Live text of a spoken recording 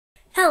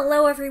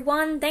Hello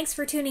everyone, thanks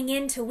for tuning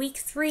in to week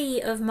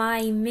 3 of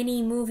my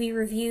mini movie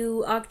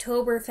review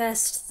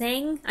Oktoberfest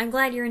thing. I'm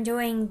glad you're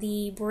enjoying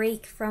the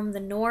break from the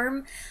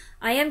norm.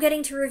 I am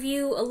getting to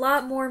review a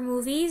lot more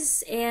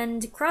movies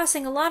and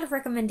crossing a lot of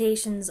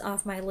recommendations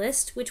off my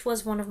list, which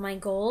was one of my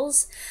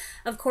goals.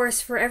 Of course,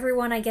 for every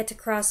one I get to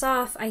cross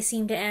off, I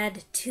seem to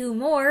add 2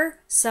 more,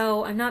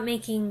 so I'm not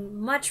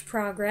making much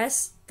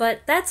progress,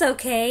 but that's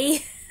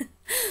okay.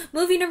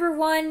 Movie number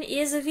 1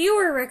 is a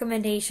viewer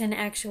recommendation,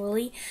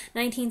 actually,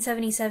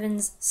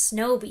 1977's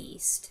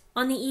Snowbeast.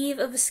 On the eve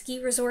of a ski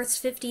resort's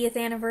 50th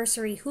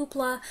anniversary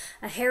hoopla,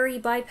 a hairy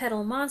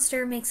bipedal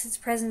monster makes its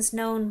presence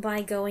known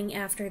by going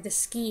after the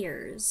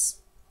skiers.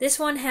 This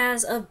one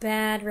has a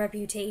bad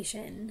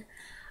reputation.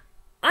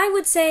 I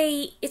would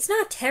say it's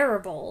not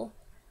terrible,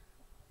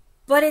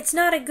 but it's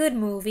not a good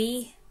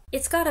movie.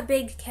 It's got a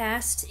big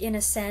cast, in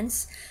a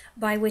sense,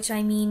 by which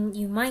I mean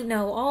you might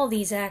know all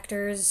these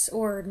actors,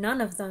 or none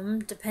of them,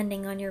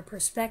 depending on your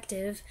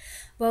perspective.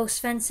 Bo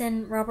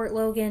Svensson, Robert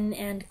Logan,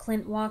 and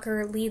Clint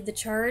Walker lead the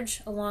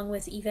charge, along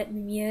with Yvette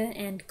Mimieux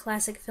and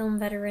classic film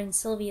veteran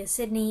Sylvia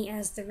Sidney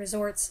as the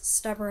resort's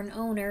stubborn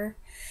owner.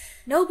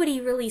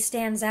 Nobody really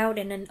stands out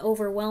in an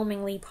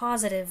overwhelmingly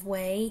positive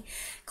way.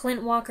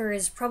 Clint Walker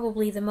is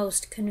probably the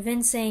most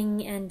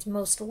convincing and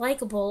most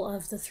likable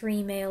of the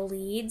 3 male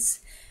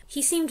leads.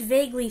 He seemed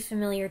vaguely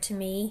familiar to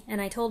me, and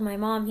I told my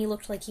mom he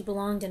looked like he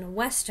belonged in a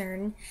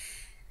western.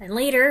 And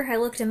later, I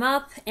looked him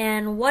up,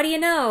 and what do you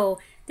know?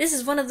 This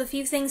is one of the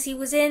few things he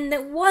was in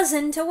that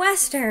wasn't a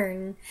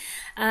western.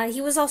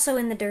 He was also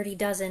in The Dirty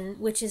Dozen,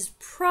 which is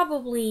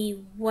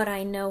probably what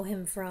I know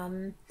him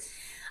from.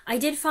 I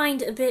did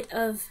find a bit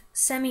of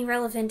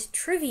semi-relevant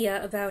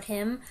trivia about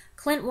him.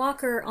 Clint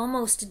Walker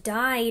almost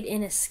died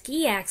in a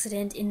ski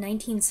accident in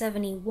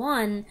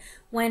 1971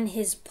 when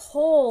his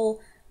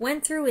pole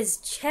went through his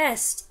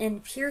chest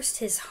and pierced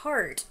his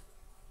heart.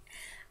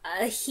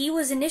 He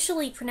was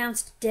initially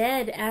pronounced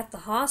dead at the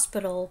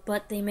hospital,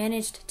 but they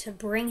managed to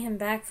bring him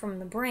back from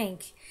the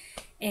brink,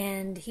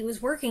 and he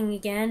was working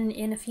again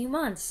in a few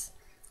months.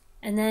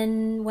 And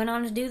then went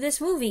on to do this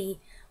movie,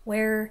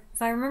 where,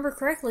 if I remember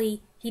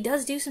correctly, he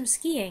does do some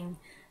skiing.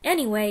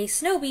 Anyway,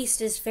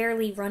 Snowbeast is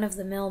fairly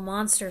run-of-the-mill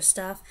monster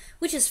stuff,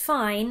 which is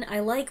fine.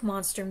 I like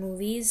monster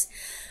movies.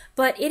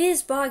 But it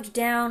is bogged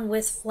down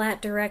with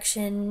flat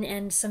direction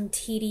and some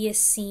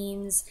tedious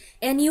scenes,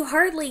 and you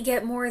hardly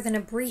get more than a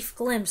brief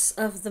glimpse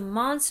of the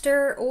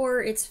monster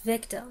or its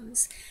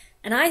victims.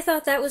 And I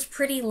thought that was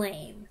pretty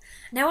lame.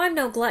 Now, I'm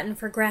no glutton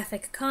for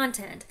graphic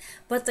content,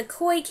 but the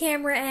coy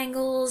camera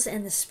angles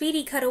and the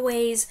speedy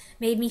cutaways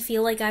made me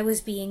feel like I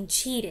was being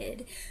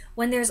cheated.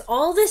 When there's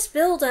all this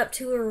build-up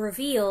to a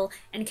reveal,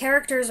 and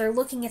characters are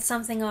looking at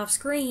something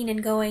off-screen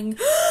and going,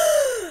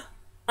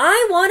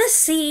 I want to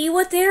see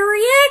what they're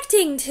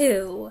reacting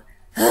to!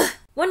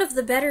 One of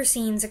the better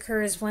scenes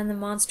occurs when the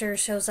monster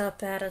shows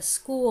up at a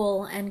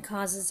school and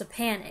causes a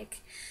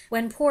panic.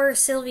 When poor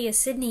Sylvia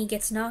Sidney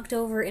gets knocked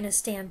over in a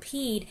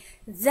stampede,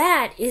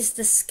 that is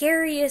the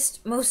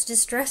scariest, most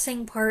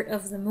distressing part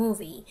of the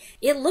movie.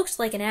 It looked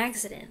like an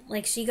accident,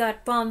 like she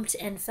got bumped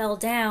and fell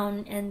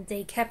down and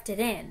they kept it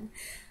in.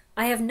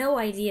 I have no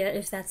idea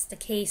if that's the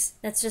case,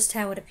 that's just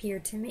how it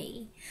appeared to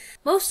me.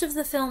 Most of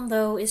the film,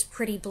 though, is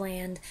pretty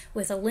bland,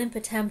 with a limp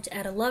attempt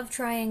at a love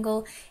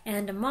triangle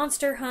and a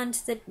monster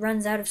hunt that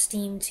runs out of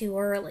steam too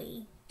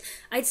early.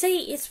 I'd say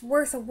it's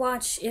worth a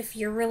watch if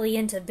you're really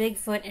into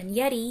Bigfoot and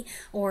Yeti,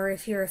 or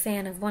if you're a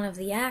fan of one of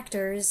the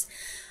actors,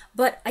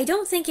 but I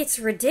don't think it's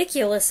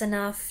ridiculous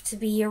enough to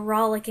be a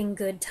rollicking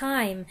good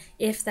time,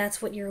 if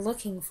that's what you're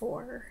looking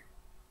for.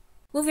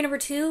 Movie number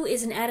 2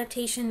 is an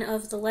adaptation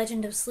of The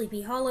Legend of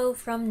Sleepy Hollow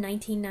from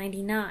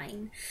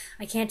 1999.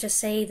 I can't just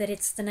say that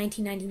it's the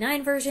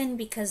 1999 version,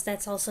 because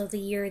that's also the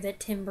year that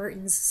Tim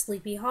Burton's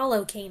Sleepy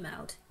Hollow came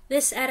out.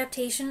 This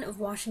adaptation of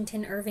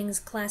Washington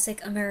Irving's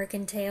classic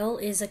American Tale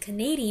is a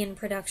Canadian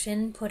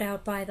production put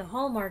out by the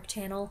Hallmark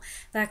Channel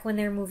back when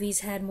their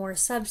movies had more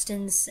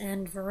substance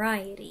and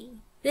variety.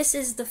 This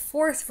is the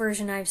 4th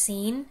version I've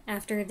seen,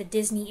 after the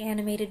Disney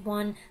animated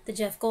one, the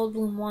Jeff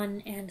Goldblum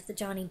one, and the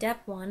Johnny Depp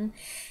one,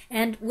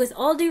 and with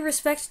all due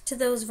respect to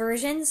those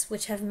versions,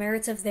 which have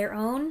merits of their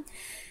own,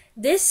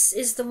 this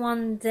is the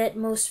one that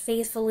most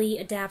faithfully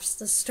adapts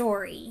the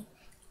story.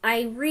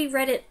 I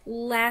reread it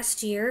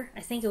last year,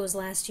 I think it was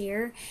last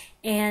year,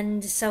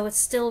 and so it's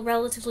still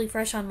relatively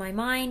fresh on my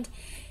mind,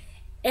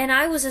 and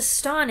I was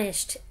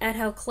astonished at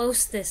how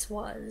close this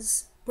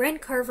was.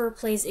 Brent Carver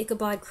plays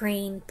Ichabod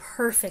Crane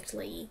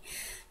perfectly.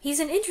 He's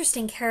an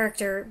interesting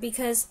character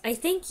because I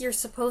think you're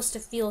supposed to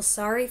feel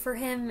sorry for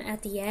him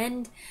at the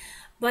end,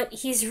 but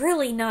he's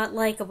really not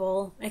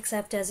likable,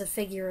 except as a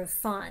figure of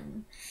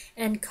fun.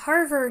 And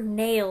Carver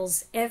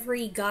nails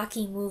every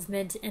gawky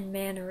movement and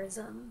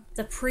mannerism.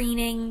 The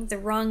preening, the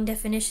wrong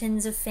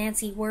definitions of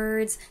fancy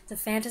words, the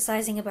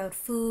fantasizing about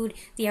food,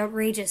 the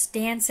outrageous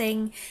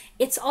dancing,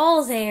 it's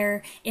all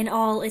there in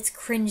all its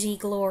cringy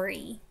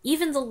glory.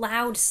 Even the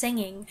loud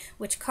singing,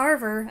 which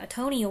Carver, a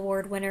Tony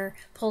Award winner,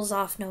 pulls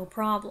off no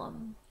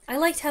problem. I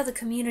liked how the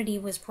community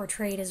was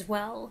portrayed as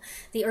well.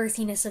 The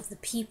earthiness of the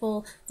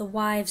people, the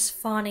wives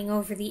fawning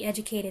over the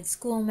educated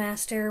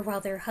schoolmaster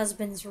while their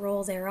husbands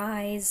roll their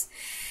eyes.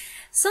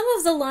 Some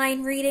of the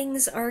line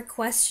readings are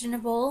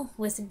questionable,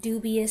 with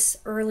dubious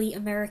early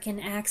American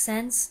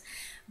accents,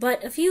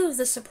 but a few of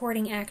the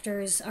supporting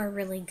actors are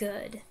really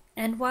good.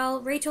 And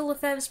while Rachel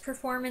Lefebvre's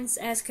performance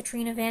as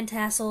Katrina Van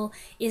Tassel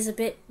is a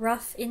bit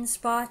rough in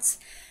spots,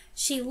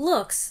 she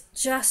looks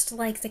just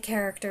like the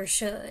character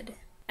should.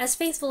 As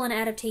faithful an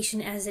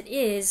adaptation as it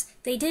is,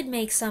 they did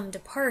make some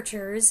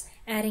departures,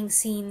 adding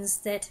scenes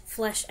that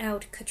flesh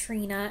out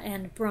Katrina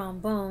and Brom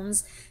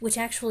Bones, which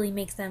actually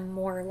make them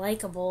more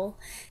likable.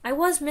 I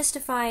was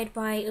mystified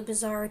by a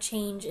bizarre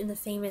change in the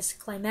famous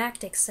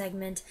climactic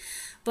segment,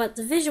 but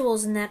the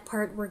visuals in that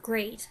part were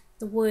great.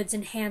 The woods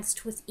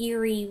enhanced with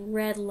eerie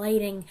red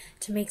lighting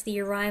to make the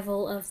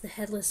arrival of the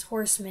Headless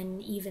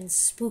Horseman even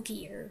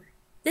spookier.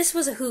 This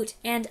was a hoot,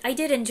 and I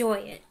did enjoy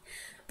it.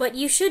 But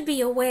you should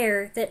be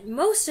aware that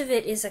most of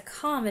it is a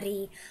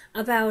comedy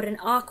about an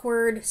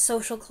awkward,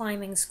 social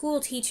climbing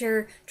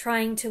schoolteacher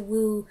trying to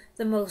woo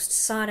the most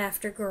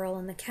sought-after girl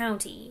in the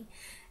county.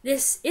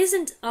 This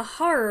isn't a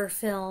horror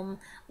film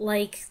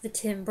like the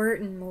Tim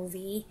Burton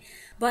movie,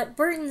 but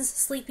Burton's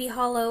Sleepy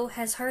Hollow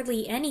has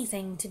hardly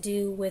anything to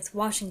do with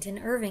Washington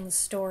Irving's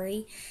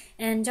story,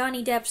 and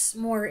Johnny Depp's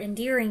more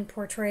endearing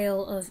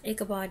portrayal of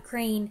Ichabod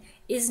Crane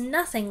is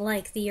nothing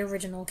like the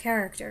original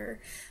character,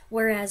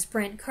 whereas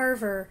Brent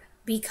Carver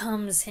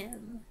becomes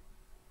him.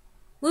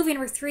 Movie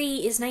number 3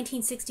 is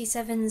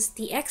 1967's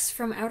The X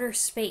from Outer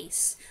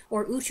Space,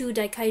 or Uchu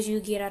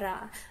Daikaiju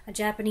Girara, a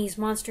Japanese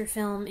monster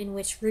film in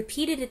which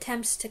repeated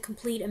attempts to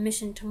complete a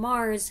mission to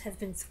Mars have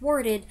been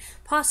thwarted,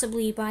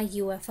 possibly by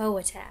UFO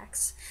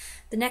attacks.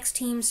 The next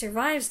team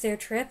survives their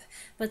trip,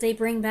 but they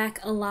bring back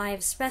a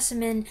live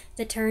specimen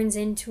that turns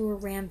into a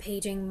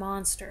rampaging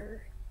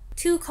monster.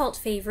 Two cult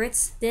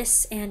favorites,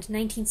 this and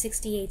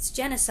 1968's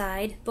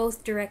Genocide,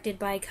 both directed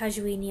by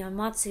Kazui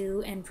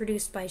Nihonmatsu and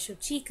produced by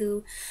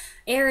Shochiku,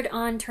 aired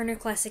on Turner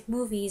Classic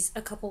Movies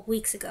a couple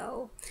weeks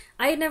ago.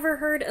 I had never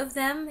heard of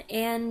them,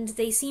 and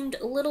they seemed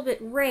a little bit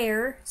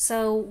rare,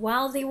 so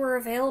while they were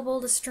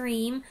available to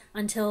stream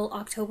until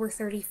October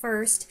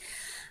 31st,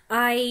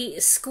 I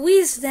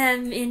squeezed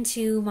them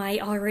into my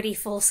already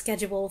full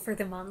schedule for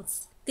the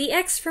month. The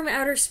X from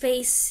Outer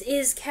Space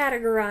is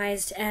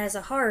categorized as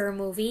a horror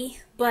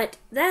movie, but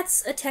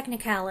that's a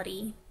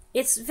technicality.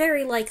 It's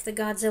very like the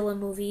Godzilla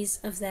movies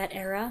of that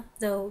era,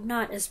 though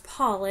not as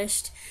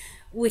polished,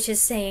 which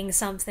is saying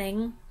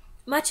something.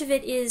 Much of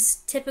it is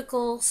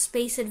typical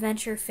space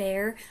adventure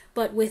fare,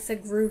 but with a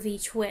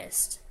groovy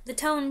twist. The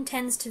tone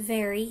tends to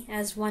vary,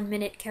 as 1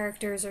 minute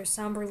characters are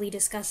somberly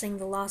discussing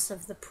the loss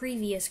of the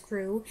previous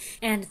crew,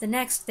 and the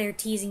next they're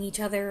teasing each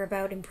other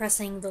about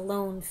impressing the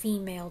lone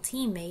female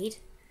teammate.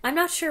 I'm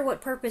not sure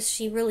what purpose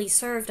she really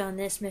served on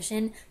this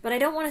mission, but I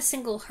don't want to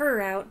single her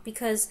out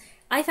because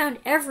I found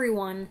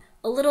everyone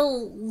a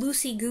little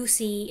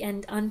loosey-goosey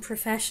and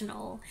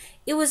unprofessional.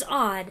 It was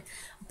odd,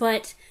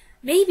 but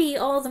maybe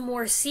all the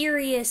more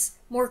serious,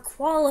 more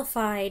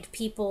qualified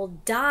people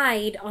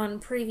died on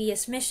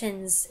previous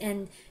missions,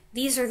 and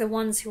these are the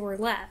ones who were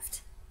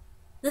left.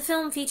 The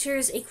film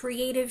features a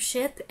creative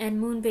ship and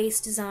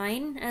moon-based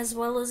design, as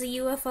well as a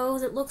UFO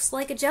that looks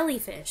like a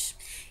jellyfish.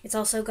 It's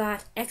also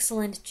got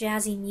excellent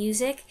jazzy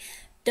music.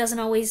 Doesn't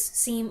always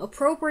seem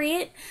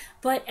appropriate,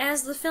 but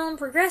as the film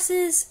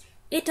progresses,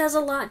 it does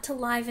a lot to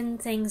liven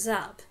things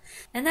up.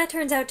 And that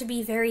turns out to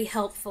be very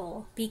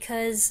helpful,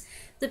 because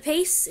the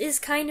pace is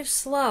kind of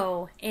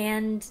slow,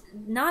 and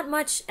not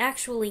much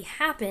actually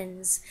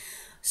happens.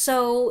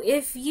 So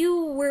if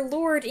you were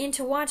lured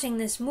into watching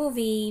this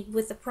movie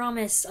with the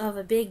promise of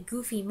a big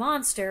goofy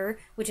monster,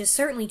 which is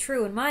certainly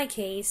true in my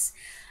case,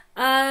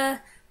 the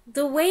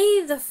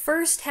way the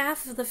first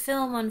half of the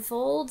film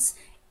unfolds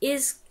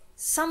is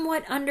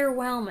somewhat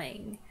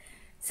underwhelming.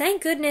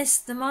 Thank goodness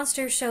the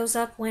monster shows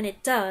up when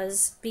it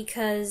does,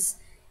 because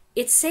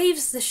it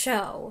saves the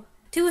show.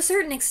 To a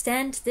certain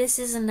extent, this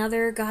is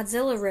another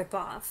Godzilla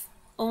ripoff,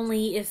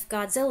 only if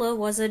Godzilla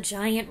was a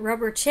giant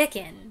rubber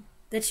chicken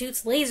that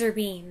shoots laser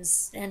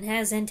beams and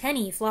has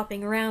antennae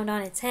flopping around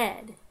on its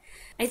head.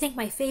 I think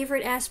my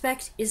favorite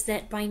aspect is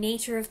that by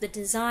nature of the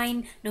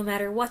design, no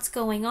matter what's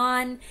going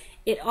on,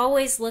 it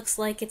always looks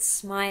like it's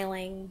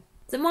smiling.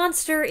 The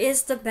monster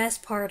is the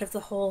best part of the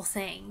whole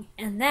thing,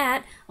 and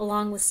that,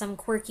 along with some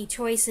quirky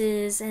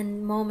choices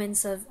and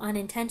moments of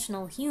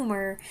unintentional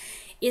humor,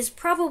 is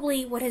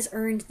probably what has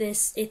earned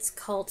this its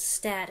cult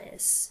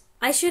status.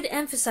 I should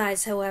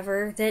emphasize,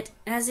 however, that,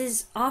 as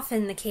is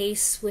often the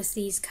case with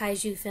these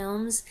kaiju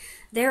films,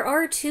 there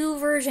are two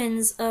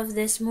versions of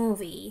this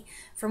movie.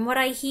 From what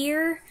I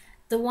hear,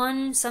 the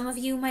one some of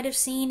you might have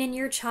seen in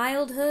your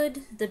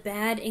childhood, the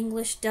bad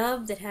English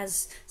dub that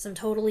has some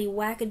totally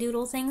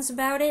wackadoodle things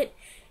about it,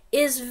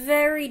 is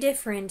very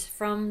different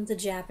from the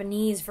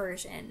Japanese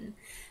version.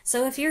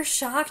 So if you're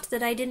shocked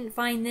that I didn't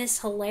find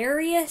this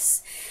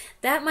hilarious,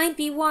 that might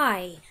be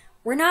why.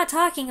 We're not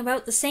talking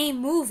about the same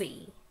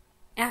movie.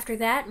 After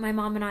that, my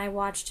mom and I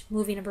watched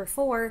movie number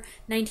 4,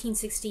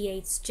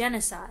 1968's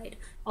Genocide,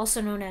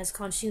 also known as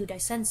Konshu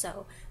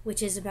Daisenso,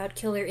 which is about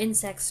killer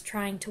insects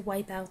trying to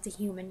wipe out the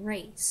human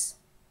race.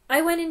 I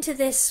went into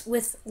this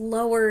with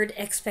lowered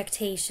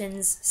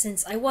expectations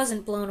since I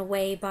wasn't blown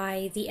away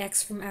by the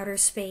X from Outer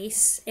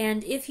Space,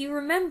 and if you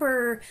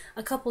remember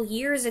a couple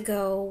years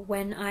ago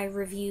when I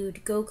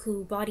reviewed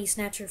Goku Body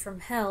Snatcher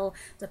from Hell,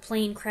 the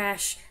plane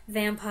crash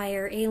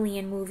vampire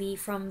alien movie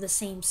from the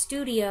same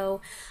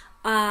studio,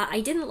 I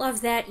didn't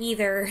love that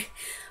either.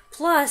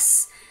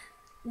 Plus,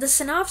 the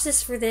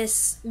synopsis for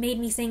this made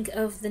me think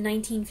of the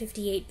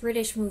 1958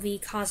 British movie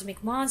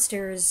Cosmic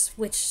Monsters,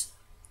 which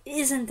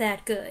isn't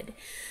that good.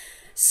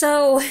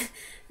 So,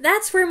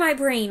 that's where my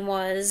brain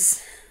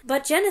was.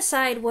 But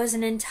Genocide was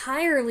an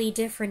entirely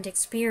different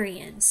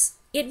experience.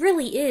 It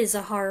really is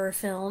a horror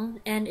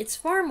film, and it's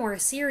far more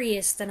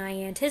serious than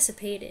I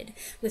anticipated,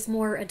 with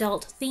more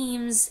adult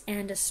themes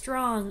and a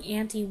strong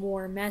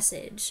anti-war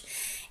message.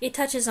 It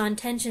touches on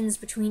tensions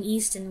between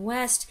East and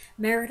West,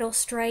 marital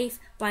strife,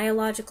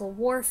 biological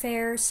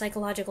warfare,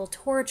 psychological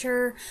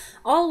torture,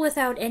 all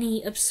without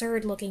any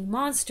absurd-looking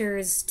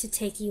monsters to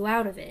take you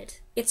out of it.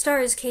 It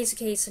stars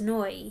Keisuke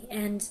Sonoi,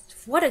 and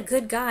what a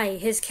good guy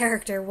his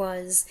character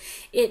was.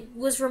 It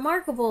was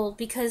remarkable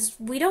because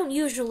we don't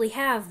usually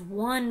have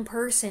one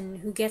person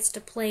who gets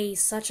to play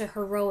such a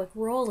heroic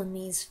role in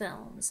these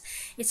films.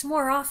 It's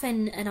more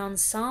often an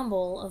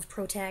ensemble of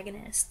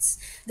protagonists.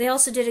 They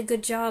also did a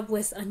good job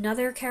with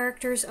another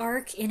character's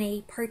arc in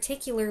a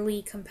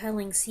particularly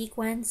compelling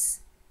sequence.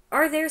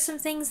 Are there some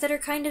things that are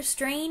kind of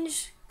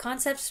strange?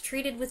 Concepts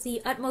treated with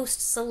the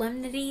utmost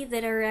solemnity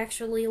that are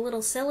actually a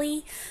little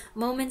silly?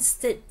 Moments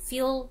that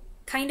feel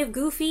kind of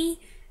goofy?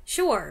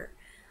 Sure.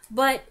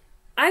 But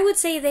I would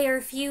say they are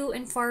few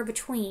and far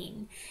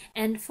between,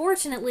 and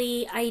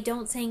fortunately I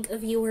don't think a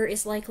viewer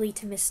is likely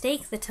to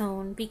mistake the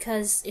tone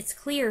because it's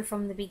clear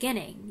from the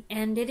beginning,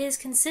 and it is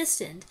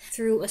consistent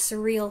through a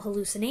surreal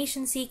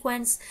hallucination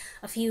sequence,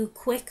 a few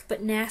quick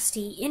but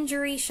nasty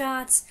injury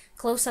shots,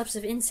 close-ups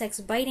of insects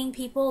biting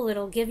people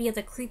that'll give you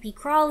the creepy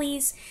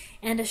crawlies,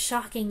 and a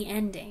shocking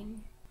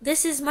ending.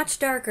 This is much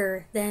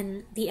darker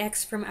than The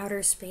X from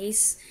Outer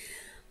Space,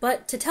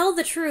 but to tell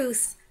the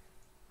truth,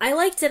 I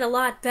liked it a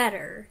lot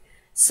better.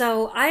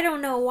 So I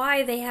don't know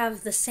why they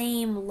have the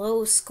same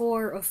low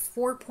score of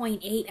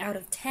 4.8 out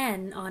of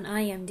 10 on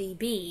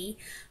IMDb.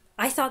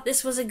 I thought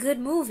this was a good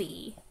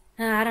movie.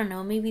 I don't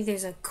know, maybe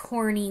there's a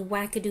corny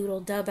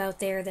wackadoodle dub out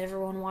there that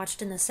everyone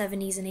watched in the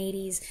 70s and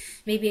 80s.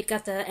 Maybe it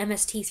got the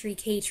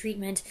MST3K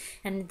treatment,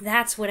 and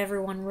that's what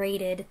everyone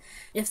rated.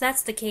 If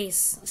that's the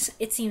case,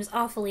 it seems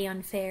awfully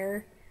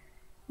unfair.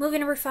 Movie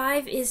number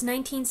 5 is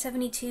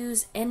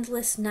 1972's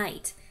Endless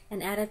Night,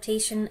 an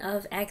adaptation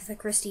of Agatha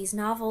Christie's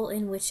novel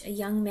in which a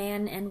young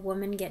man and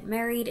woman get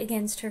married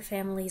against her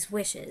family's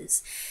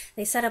wishes.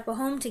 They set up a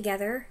home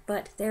together,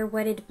 but their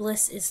wedded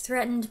bliss is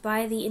threatened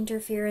by the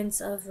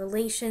interference of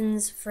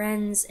relations,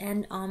 friends,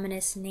 and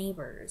ominous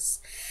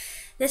neighbors.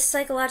 This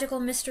psychological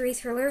mystery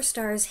thriller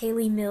stars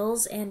Hayley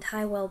Mills and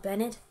Hywell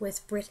Bennett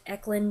with Britt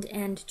Eklund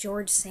and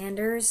George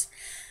Sanders.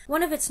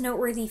 One of its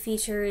noteworthy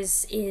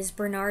features is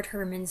Bernard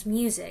Herrmann's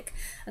music,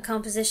 a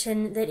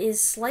composition that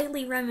is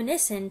slightly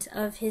reminiscent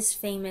of his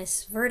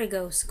famous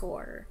Vertigo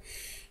score.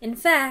 In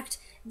fact,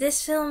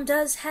 this film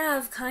does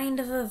have kind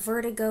of a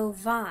Vertigo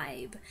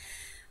vibe.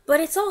 But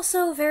it's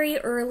also very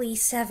early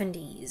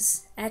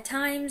 70s. At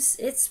times,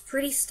 it's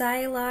pretty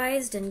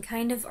stylized and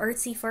kind of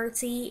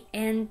artsy-fartsy,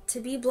 and to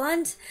be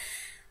blunt,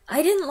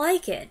 I didn't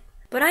like it.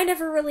 But I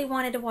never really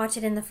wanted to watch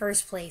it in the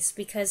first place,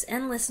 because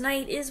Endless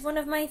Night is one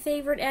of my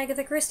favorite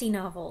Agatha Christie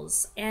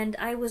novels, and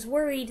I was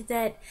worried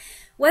that,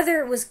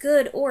 whether it was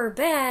good or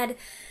bad,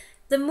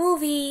 the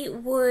movie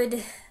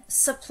would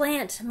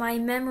supplant my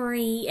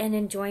memory and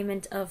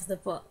enjoyment of the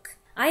book.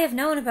 I have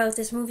known about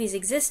this movie's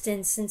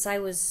existence since I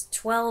was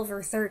 12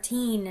 or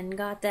 13 and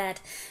got that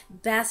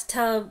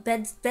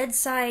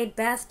bedside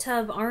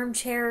bathtub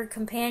armchair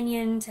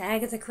companion to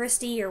Agatha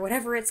Christie or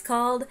whatever it's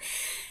called,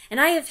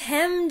 and I have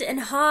hemmed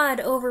and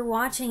hawed over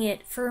watching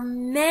it for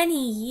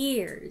many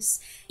years.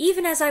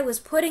 Even as I was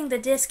putting the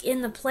disc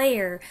in the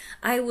player,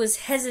 I was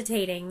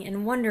hesitating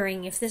and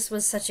wondering if this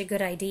was such a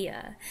good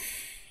idea.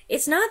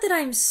 It's not that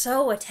I'm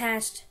so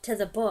attached to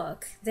the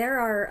book. There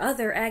are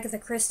other Agatha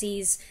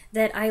Christies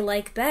that I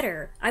like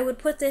better. I would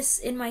put this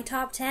in my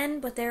top 10,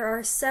 but there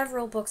are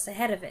several books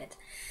ahead of it.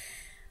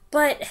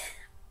 But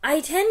I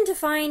tend to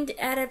find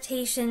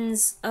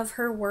adaptations of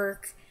her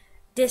work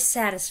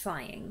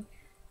dissatisfying.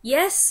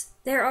 Yes,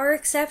 there are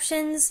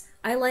exceptions.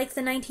 I like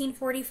the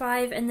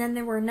 1945 And Then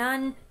There Were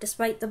None,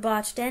 despite the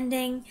botched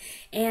ending,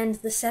 and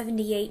the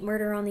 78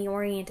 Murder on the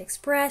Orient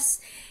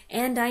Express,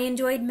 and I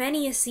enjoyed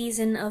many a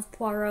season of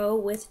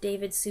Poirot with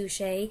David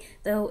Suchet,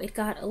 though it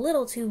got a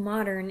little too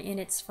modern in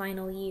its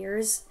final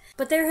years.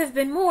 But there have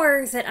been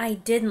more that I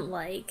didn't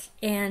like,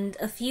 and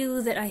a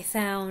few that I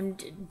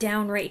found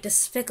downright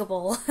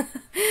despicable.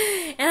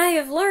 And I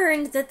have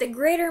learned that the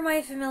greater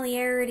my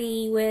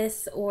familiarity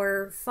with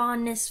or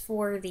fondness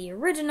for the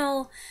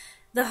original,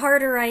 the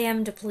harder I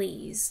am to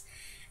please.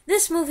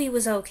 This movie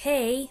was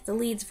okay, the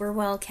leads were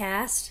well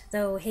cast,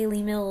 though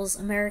Hayley Mills'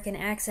 American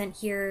accent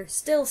here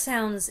still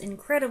sounds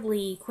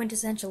incredibly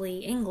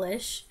quintessentially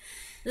English.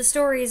 The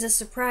story is a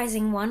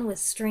surprising one with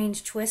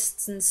strange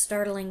twists and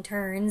startling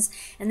turns,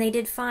 and they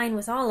did fine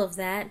with all of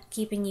that,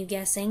 keeping you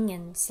guessing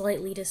and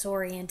slightly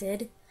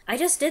disoriented. I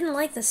just didn't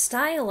like the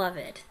style of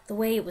it. The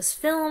way it was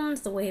filmed,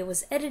 the way it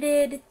was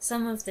edited,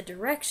 some of the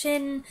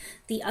direction,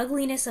 the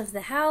ugliness of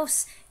the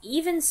house,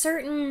 even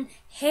certain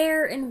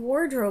hair and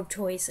wardrobe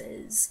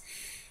choices.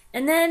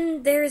 And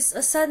then there's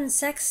a sudden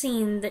sex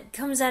scene that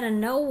comes out of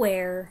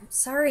nowhere.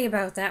 Sorry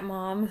about that,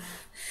 Mom.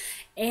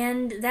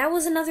 And that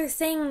was another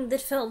thing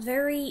that felt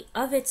very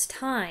of its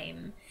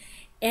time.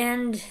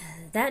 And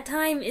that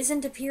time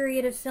isn't a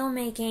period of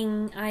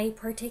filmmaking I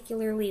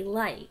particularly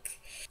like.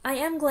 I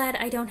am glad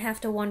I don't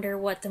have to wonder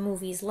what the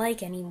movie's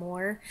like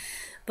anymore,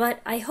 but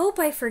I hope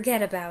I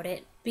forget about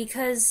it,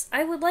 because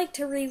I would like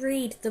to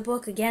reread the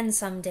book again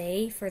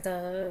someday for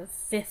the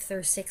 5th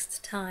or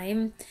 6th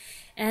time,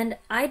 and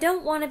I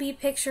don't want to be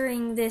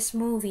picturing this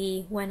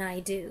movie when I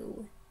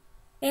do.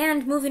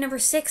 And movie number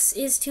 6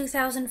 is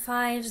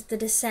 2005's The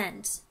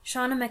Descent.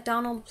 Shauna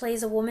MacDonald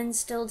plays a woman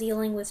still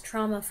dealing with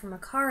trauma from a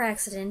car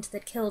accident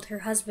that killed her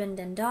husband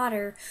and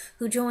daughter,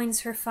 who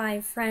joins her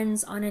 5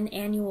 friends on an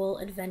annual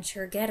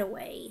adventure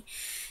getaway.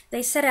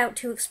 They set out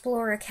to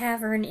explore a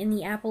cavern in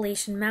the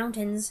Appalachian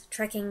Mountains,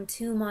 trekking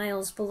 2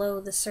 miles below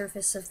the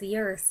surface of the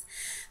earth.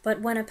 But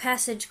when a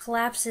passage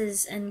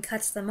collapses and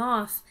cuts them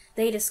off,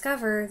 they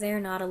discover they're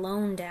not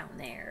alone down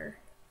there.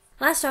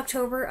 Last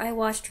October, I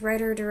watched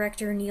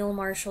writer-director Neil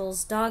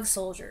Marshall's Dog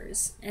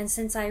Soldiers, and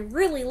since I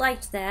really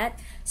liked that,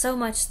 so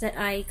much that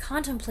I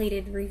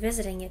contemplated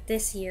revisiting it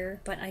this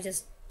year, but I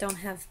just don't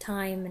have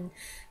time and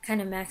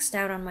kind of maxed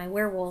out on my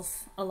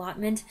werewolf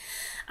allotment,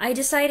 I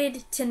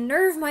decided to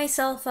nerve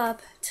myself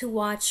up to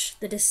watch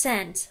The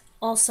Descent,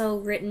 also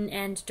written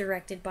and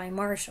directed by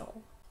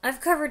Marshall.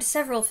 I've covered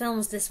several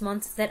films this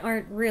month that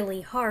aren't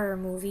really horror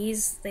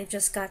movies, they've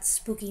just got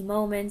spooky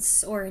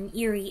moments or an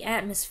eerie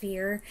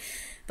atmosphere,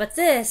 but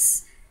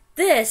this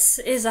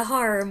is a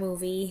horror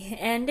movie,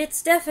 and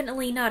it's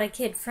definitely not a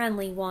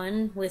kid-friendly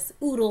one, with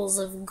oodles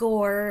of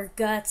gore,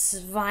 guts,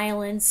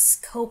 violence,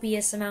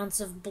 copious amounts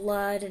of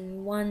blood,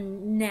 and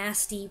one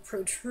nasty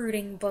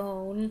protruding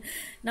bone,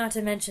 not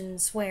to mention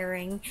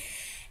swearing.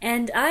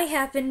 And I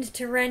happened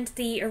to rent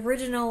the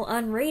original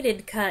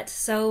unrated cut,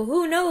 so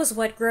who knows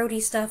what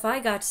grody stuff I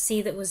got to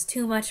see that was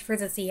too much for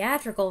the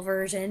theatrical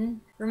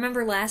version.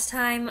 Remember last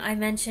time I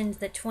mentioned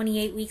that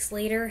 28 Weeks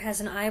Later has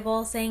an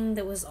eyeball thing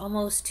that was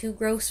almost too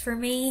gross for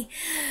me?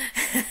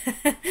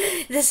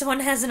 This one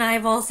has an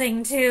eyeball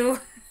thing too.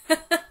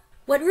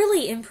 What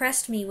really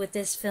impressed me with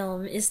this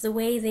film is the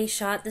way they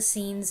shot the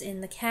scenes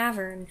in the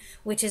cavern,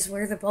 which is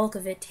where the bulk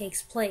of it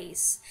takes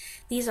place.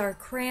 These are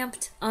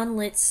cramped,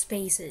 unlit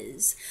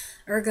spaces.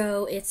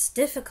 Ergo, it's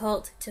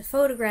difficult to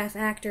photograph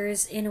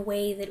actors in a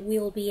way that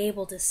we'll be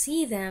able to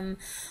see them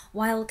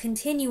while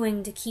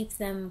continuing to keep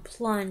them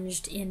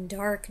plunged in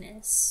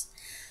darkness.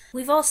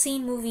 We've all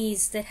seen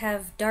movies that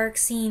have dark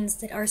scenes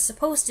that are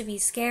supposed to be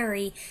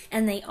scary,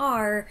 and they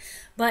are,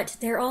 but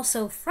they're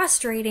also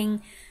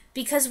frustrating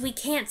because we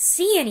can't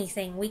see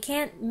anything, we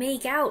can't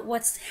make out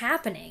what's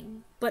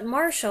happening. But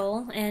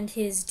Marshall and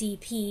his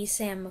DP,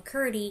 Sam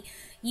McCurdy,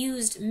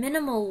 used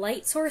minimal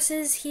light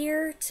sources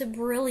here to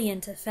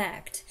brilliant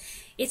effect.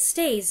 It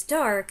stays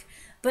dark,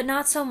 but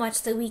not so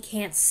much that we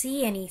can't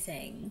see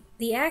anything.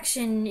 The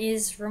action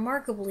is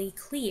remarkably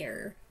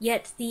clear,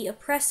 yet the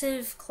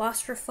oppressive,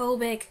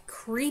 claustrophobic,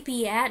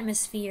 creepy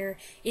atmosphere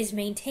is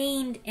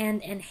maintained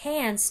and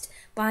enhanced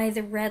by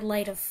the red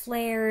light of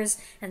flares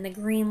and the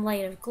green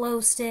light of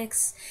glow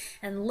sticks,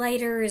 and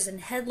lighters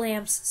and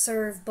headlamps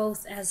serve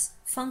both as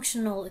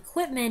functional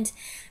equipment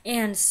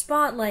and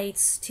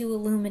spotlights to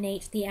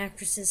illuminate the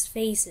actresses'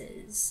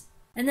 faces.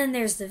 And then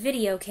there's the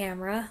video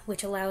camera,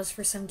 which allows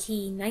for some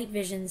key night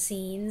vision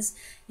scenes.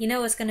 You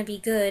know it's going to be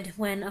good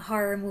when a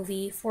horror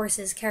movie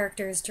forces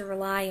characters to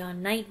rely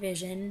on night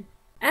vision.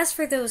 As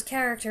for those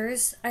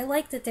characters, I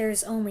like that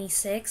there's only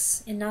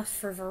 6, enough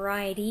for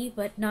variety,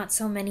 but not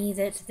so many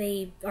that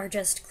they are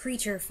just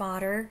creature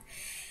fodder.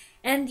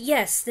 And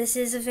yes, this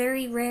is a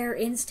very rare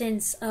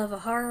instance of a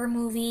horror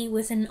movie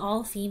with an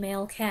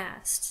all-female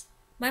cast.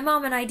 My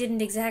mom and I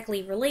didn't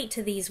exactly relate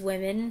to these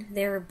women.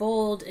 They're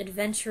bold,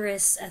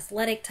 adventurous,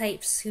 athletic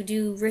types who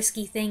do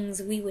risky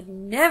things we would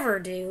never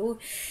do,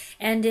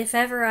 and if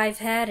ever I've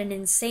had an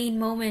insane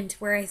moment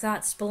where I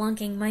thought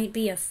spelunking might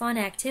be a fun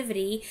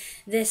activity,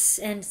 this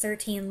and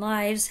 13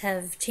 Lives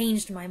have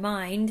changed my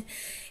mind,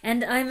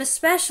 and I'm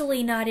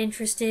especially not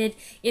interested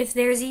if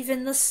there's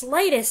even the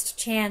slightest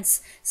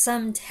chance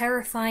some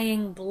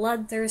terrifying,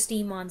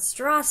 bloodthirsty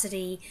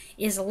monstrosity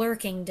is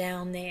lurking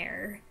down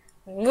there.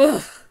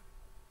 Ugh.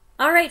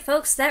 Alright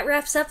folks, that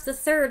wraps up the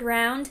 3rd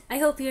round. I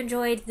hope you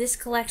enjoyed this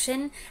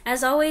collection.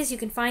 As always, you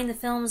can find the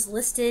films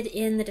listed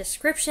in the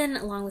description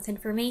along with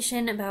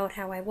information about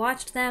how I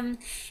watched them,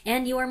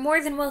 and you are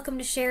more than welcome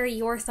to share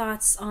your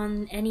thoughts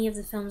on any of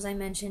the films I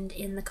mentioned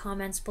in the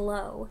comments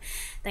below.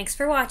 Thanks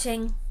for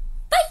watching!